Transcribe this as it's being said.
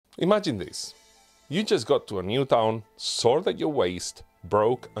Imagine this. You just got to a new town, sword at your waist,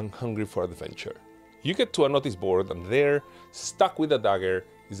 broke and hungry for adventure. You get to a notice board and there, stuck with a dagger,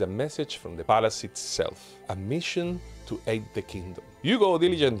 is a message from the palace itself, a mission to aid the kingdom. You go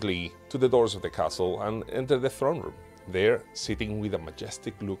diligently to the doors of the castle and enter the throne room. There, sitting with a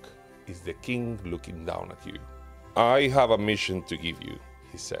majestic look, is the king looking down at you. "I have a mission to give you,"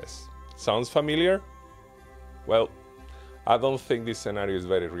 he says. Sounds familiar? Well, I don't think this scenario is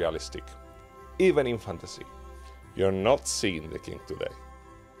very realistic, even in fantasy. You're not seeing the king today.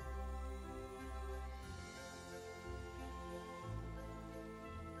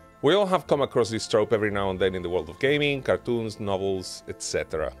 We all have come across this trope every now and then in the world of gaming, cartoons, novels,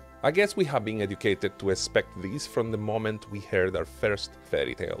 etc. I guess we have been educated to expect this from the moment we heard our first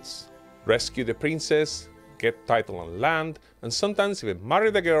fairy tales. Rescue the princess, get title and land, and sometimes even marry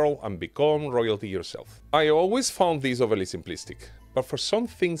the girl and become royalty yourself. I always found this overly simplistic, but for some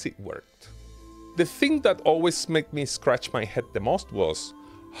things it worked. The thing that always made me scratch my head the most was,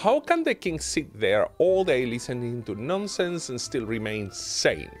 how can the king sit there all day listening to nonsense and still remain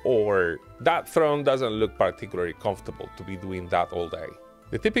sane? Or that throne doesn't look particularly comfortable to be doing that all day.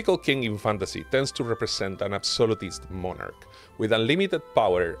 The typical king in fantasy tends to represent an absolutist monarch with unlimited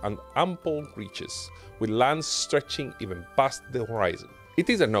power and ample reaches, with lands stretching even past the horizon. It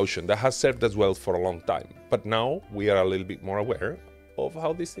is a notion that has served us well for a long time, but now we are a little bit more aware of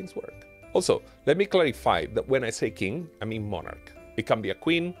how these things work. Also, let me clarify that when I say king, I mean monarch. It can be a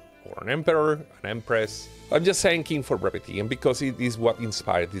queen, or an emperor, an empress. I'm just saying king for brevity and because it is what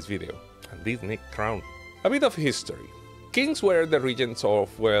inspired this video, and this neat crown. A bit of history. Kings were the regents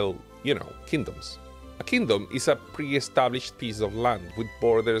of, well, you know, kingdoms. A kingdom is a pre-established piece of land with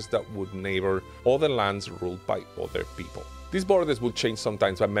borders that would neighbor other lands ruled by other people. These borders would change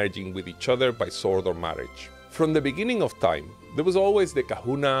sometimes by merging with each other by sword or marriage. From the beginning of time, there was always the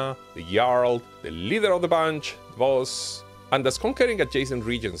kahuna, the jarl, the leader of the bunch, the boss, and as conquering adjacent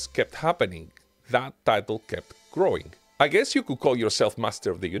regions kept happening, that title kept growing. I guess you could call yourself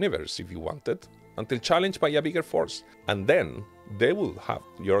master of the universe if you wanted, until challenged by a bigger force, and then they will have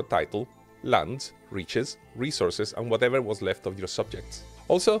your title, lands, riches, resources, and whatever was left of your subjects.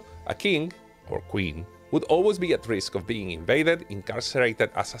 Also, a king, or queen, would always be at risk of being invaded, incarcerated,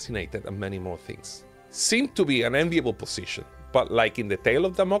 assassinated, and many more things. Seemed to be an enviable position, but like in the Tale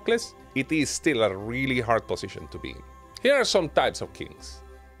of Damocles, it is still a really hard position to be in. Here are some types of kings.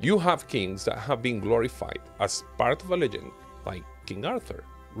 You have kings that have been glorified as part of a legend, like King Arthur.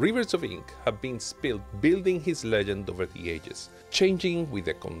 Rivers of ink have been spilled building his legend over the ages, changing with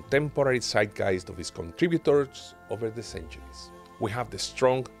the contemporary zeitgeist of his contributors over the centuries. We have the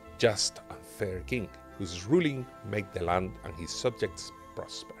strong, just, and fair king, whose ruling made the land and his subjects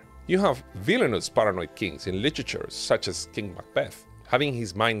prosper. You have villainous paranoid kings in literature, such as King Macbeth, having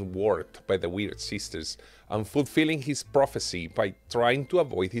his mind warped by the Weird Sisters and fulfilling his prophecy by trying to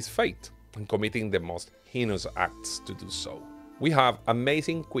avoid his fate and committing the most heinous acts to do so. We have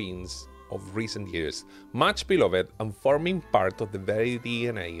amazing queens of recent years, much beloved and forming part of the very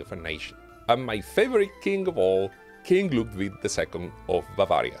DNA of a nation. And my favorite king of all, King Ludwig II of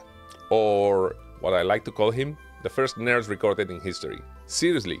Bavaria. Or what I like to call him, the first nerd recorded in history.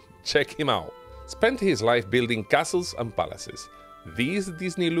 Seriously, check him out. Spent his life building castles and palaces. This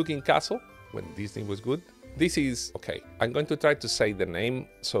Disney-looking castle, when Disney was good, this is, okay, I'm going to try to say the name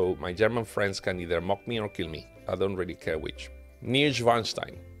so my German friends can either mock me or kill me. I don't really care which.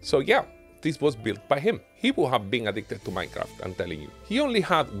 Neuschwanstein. So yeah, this was built by him. He would have been addicted to Minecraft, I'm telling you. He only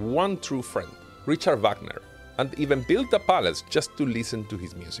had one true friend, Richard Wagner, and even built a palace just to listen to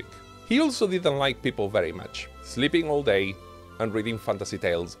his music. He also didn't like people very much, sleeping all day and reading fantasy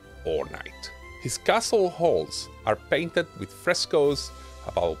tales all night. His castle halls are painted with frescoes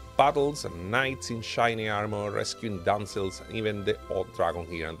about battles and knights in shiny armor rescuing damsels and even the odd dragon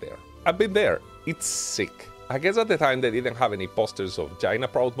here and there. I've been there, it's sick. I guess at the time they didn't have any posters of Jaina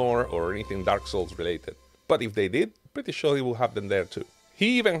Proudmoore or anything Dark Souls related, but if they did, pretty sure he would have them there too.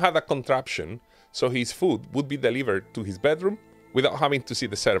 He even had a contraption so his food would be delivered to his bedroom without having to see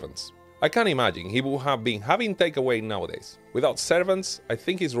the servants. I can't imagine he would have been having takeaway nowadays. Without servants, I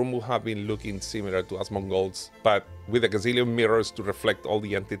think his room would have been looking similar to Asmongold's, but with a gazillion mirrors to reflect all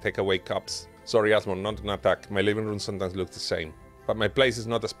the empty takeaway cups. Sorry Asmon, not an attack, my living room sometimes looks the same. But my place is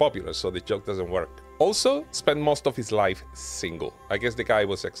not as popular, so the joke doesn't work. Also, spent most of his life single. I guess the guy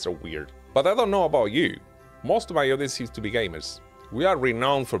was extra weird. But I don't know about you. Most of my audience seems to be gamers. We are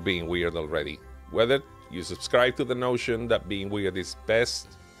renowned for being weird already. Whether you subscribe to the notion that being weird is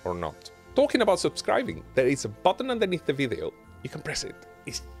best or not. Talking about subscribing, there is a button underneath the video. You can press it.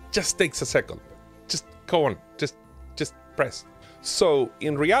 It just takes a second. Just go on. Just press. So,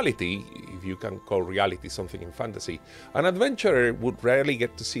 in reality, if you can call reality something in fantasy, an adventurer would rarely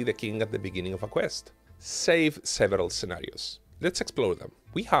get to see the king at the beginning of a quest, save several scenarios. Let's explore them.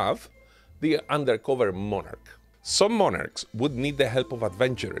 We have the undercover monarch. Some monarchs would need the help of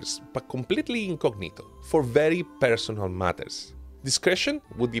adventurers, but completely incognito, for very personal matters. Discretion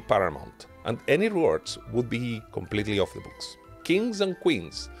would be paramount, and any rewards would be completely off the books. Kings and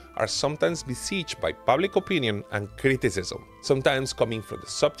queens are sometimes besieged by public opinion and criticism, sometimes coming from the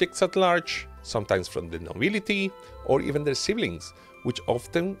subjects at large, sometimes from the nobility, or even their siblings, which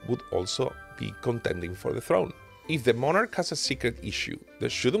often would also be contending for the throne. If the monarch has a secret issue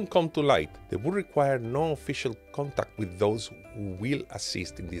that shouldn't come to light, they would require no official contact with those who will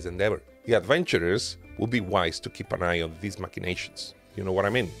assist in this endeavor. The adventurers would be wise to keep an eye on these machinations. You know what I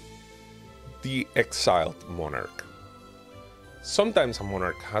mean? The exiled monarch. Sometimes a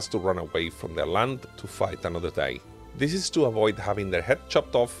monarch has to run away from their land to fight another day. This is to avoid having their head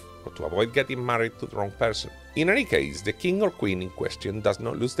chopped off or to avoid getting married to the wrong person. In any case, the king or queen in question does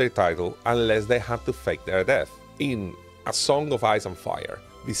not lose their title unless they have to fake their death. In A Song of Ice and Fire,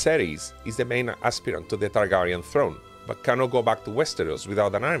 Viserys is the main aspirant to the Targaryen throne, but cannot go back to Westeros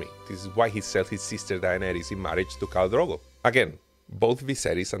without an army. This is why he sells his sister Daenerys in marriage to Khal Drogo. Again, both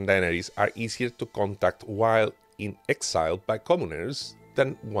Viserys and Daenerys are easier to contact while in exile by commoners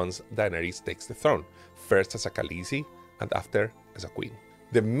than once Daenerys takes the throne, first as a Khaleesi and after as a queen.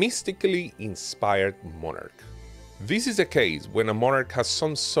 The mystically inspired monarch. This is the case when a monarch has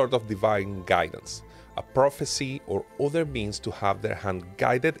some sort of divine guidance, a prophecy or other means to have their hand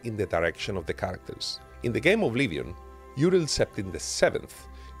guided in the direction of the characters. In the game Oblivion, Uriel Septim VII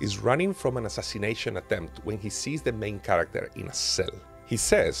is running from an assassination attempt when he sees the main character in a cell. He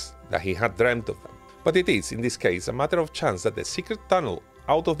says that he had dreamt of them, but it is, in this case, a matter of chance that the secret tunnel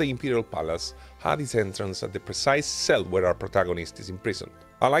out of the Imperial Palace had its entrance at the precise cell where our protagonist is imprisoned.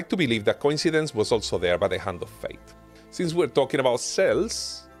 I like to believe that coincidence was also there by the hand of fate. Since we're talking about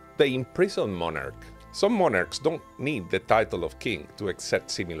cells, the imprisoned monarch. Some monarchs don't need the title of king to exert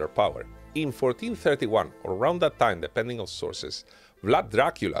similar power. In 1431, or around that time depending on sources, Vlad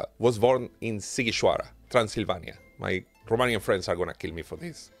Dracula was born in Sighișoara, Transylvania. My Romanian friends are gonna kill me for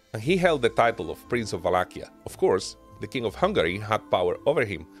this. And he held the title of Prince of Wallachia. Of course, the King of Hungary had power over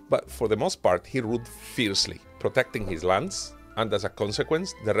him, but for the most part he ruled fiercely, protecting his lands and as a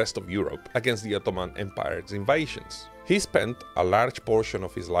consequence the rest of Europe against the Ottoman Empire's invasions. He spent a large portion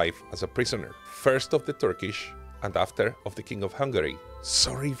of his life as a prisoner, first of the Turkish and after of the King of Hungary.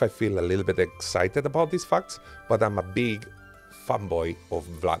 Sorry if I feel a little bit excited about these facts, but I'm a big fanboy of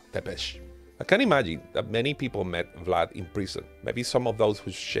Vlad Tepes. I can imagine that many people met Vlad in prison. Maybe some of those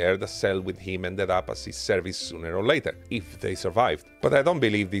who shared a cell with him ended up as his service sooner or later, if they survived. But I don't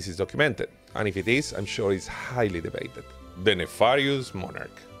believe this is documented, and if it is, I'm sure it's highly debated. The nefarious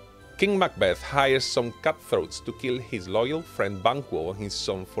monarch. King Macbeth hires some cutthroats to kill his loyal friend Banquo and his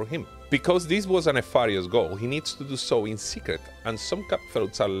son for him. Because this was a nefarious goal, he needs to do so in secret, and some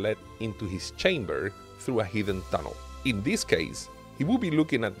cutthroats are led into his chamber through a hidden tunnel. In this case, he will be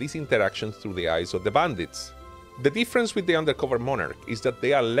looking at these interactions through the eyes of the bandits. The difference with the undercover monarch is that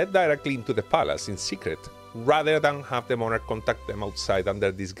they are led directly into the palace in secret, rather than have the monarch contact them outside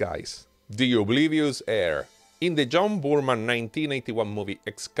under disguise. The oblivious heir. In the John Boorman 1981 movie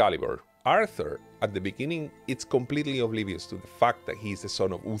Excalibur, Arthur, at the beginning, is completely oblivious to the fact that he is the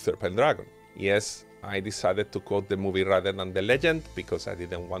son of Uther Pendragon. Yes, I decided to quote the movie rather than the legend because I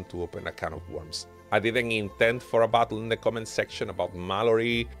didn't want to open a can of worms. I didn't intend for a battle in the comment section about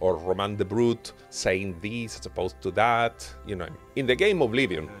Mallory or Roman the Brute saying this as opposed to that, you know. In the game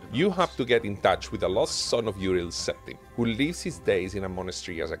Oblivion, you have to get in touch with the lost son of Uriel Septim, who lives his days in a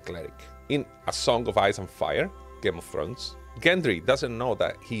monastery as a cleric. In A Song of Ice and Fire, Game of Thrones, Gendry doesn't know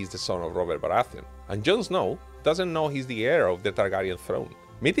that he is the son of Robert Baratheon, and Jon Snow doesn't know he's the heir of the Targaryen throne.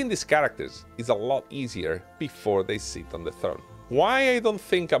 Meeting these characters is a lot easier before they sit on the throne. Why I don't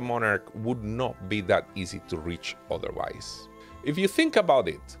think a monarch would not be that easy to reach otherwise. If you think about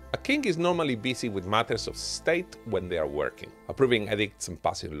it, a king is normally busy with matters of state when they are working, approving edicts and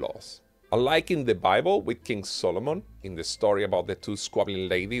passing laws. Unlike in the Bible with King Solomon, in the story about the two squabbling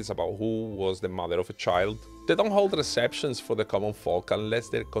ladies about who was the mother of a child, they don't hold receptions for the common folk unless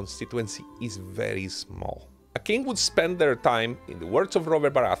their constituency is very small. A king would spend their time, in the words of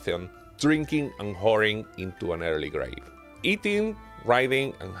Robert Baratheon, drinking and whoring into an early grave. Eating,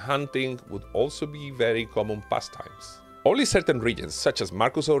 riding, and hunting would also be very common pastimes. Only certain regions, such as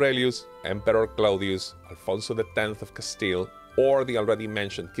Marcus Aurelius, Emperor Claudius, Alfonso X of Castile, or the already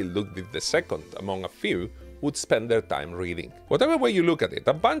mentioned King Ludwig II, among a few, would spend their time reading. Whatever way you look at it,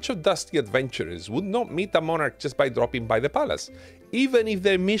 a bunch of dusty adventurers would not meet a monarch just by dropping by the palace, even if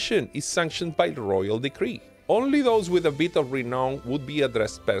their mission is sanctioned by royal decree. Only those with a bit of renown would be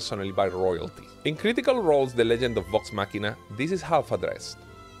addressed personally by royalty. In Critical Role's The Legend of Vox Machina, this is half addressed.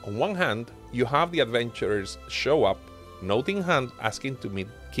 On one hand, you have the adventurers show up, note in hand, asking to meet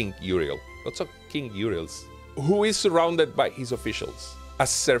King Uriel. Lots of King Uriels. Who is surrounded by his officials. As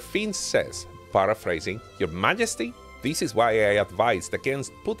Serphine says, paraphrasing, "Your Majesty, this is why I advised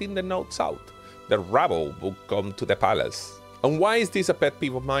against putting the notes out. The rabble will come to the palace." And why is this a pet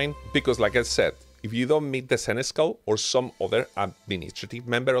peeve of mine? Because like I said, if you don't meet the Seneschal or some other administrative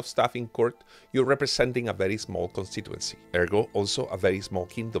member of staff in court, you're representing a very small constituency, ergo also a very small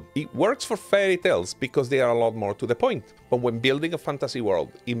kingdom. It works for fairy tales because they are a lot more to the point, but when building a fantasy world,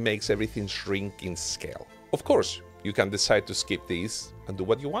 it makes everything shrink in scale. Of course, you can decide to skip these and do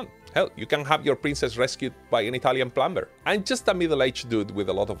what you want. Hell, you can have your princess rescued by an Italian plumber. I'm just a middle-aged dude with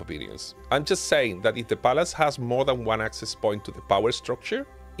a lot of opinions. I'm just saying that if the palace has more than one access point to the power structure,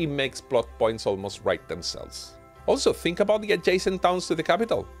 it makes plot points almost write themselves. Also, think about the adjacent towns to the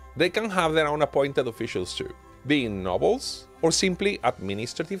capital. They can have their own appointed officials too, being nobles, or simply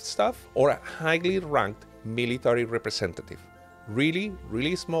administrative staff, or a highly ranked military representative.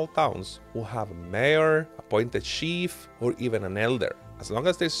 Really small towns will have a mayor, appointed chief, or even an elder. As long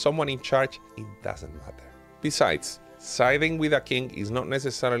as there's someone in charge, it doesn't matter. Besides, siding with a king is not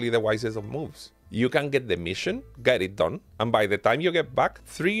necessarily the wisest of moves. You can get the mission, get it done, and by the time you get back,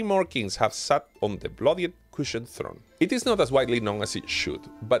 3 more kings have sat on the bloodied cushioned throne. It is not as widely known as it should,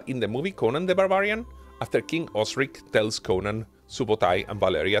 but in the movie Conan the Barbarian, after King Osric tells Conan, Subotai and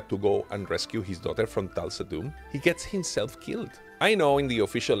Valeria to go and rescue his daughter from Talsa Doom, he gets himself killed. I know in the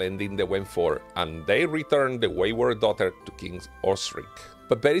official ending they went for, and they returned the wayward daughter to King Osric.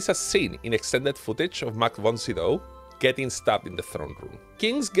 But there is a scene in extended footage of Max von Sydow getting stabbed in the throne room.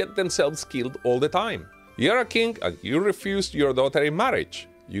 Kings get themselves killed all the time. You're a king and you refused your daughter in marriage.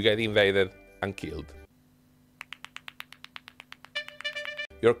 You get invaded and killed.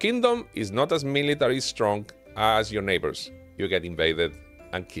 Your kingdom is not as military strong as your neighbors. You get invaded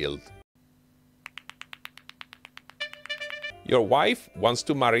and killed. Your wife wants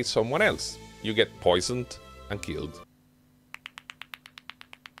to marry someone else. You get poisoned and killed.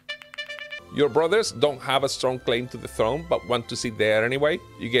 Your brothers don't have a strong claim to the throne but want to sit there anyway.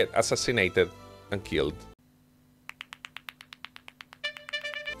 You get assassinated and killed.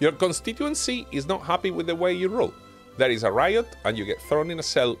 Your constituency is not happy with the way you rule. There is a riot and you get thrown in a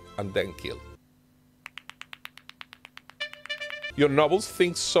cell and then killed. Your nobles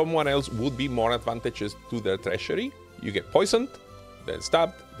think someone else would be more advantageous to their treasury. You get poisoned, then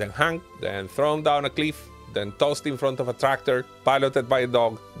stabbed, then hanged, then thrown down a cliff, then tossed in front of a tractor, piloted by a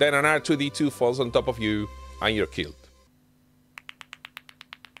dog, then an R2-D2 falls on top of you, and you're killed.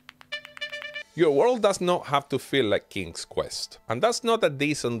 Your world does not have to feel like King's Quest, and that's not a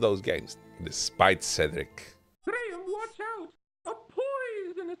diss on those games, despite Cedric. Graham, watch out! A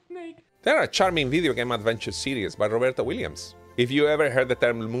poisonous snake! They're a charming video game adventure series by Roberta Williams. If you ever heard the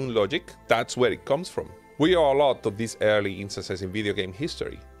term moon logic, that's where it comes from. We owe a lot of these early instances in video game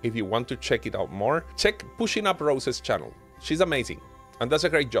history. If you want to check it out more, check Pushing Up Rose's channel. She's amazing and does a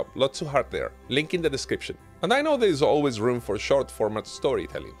great job, lots of heart there. Link in the description. And I know there is always room for short format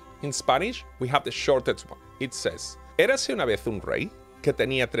storytelling. In Spanish, we have the shortest one. It says, Érase una vez un rey que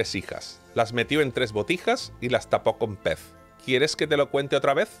tenía 3 hijas. Las metió en 3 botijas y las tapó con pez. ¿Quieres que te lo cuente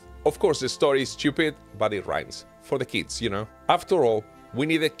otra vez? Of course, the story is stupid, but it rhymes. For the kids, you know. After all, we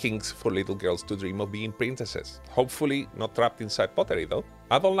needed kings for little girls to dream of being princesses. Hopefully not trapped inside pottery though.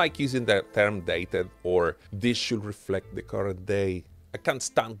 I don't like using the term dated or this should reflect the current day. I can't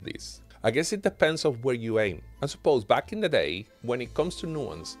stand this. I guess it depends on where you aim. I suppose back in the day, when it comes to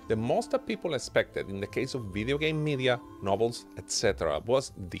nuance, the most that people expected in the case of video game media, novels, etc.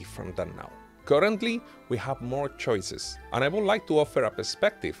 was different than now. Currently, we have more choices, and I would like to offer a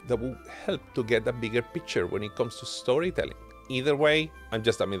perspective that will help to get a bigger picture when it comes to storytelling. Either way, I'm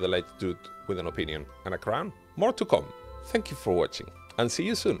just a middle-aged dude with an opinion and a crown. More to come. Thank you for watching, and see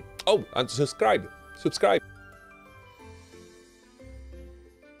you soon. Oh, and subscribe! Subscribe!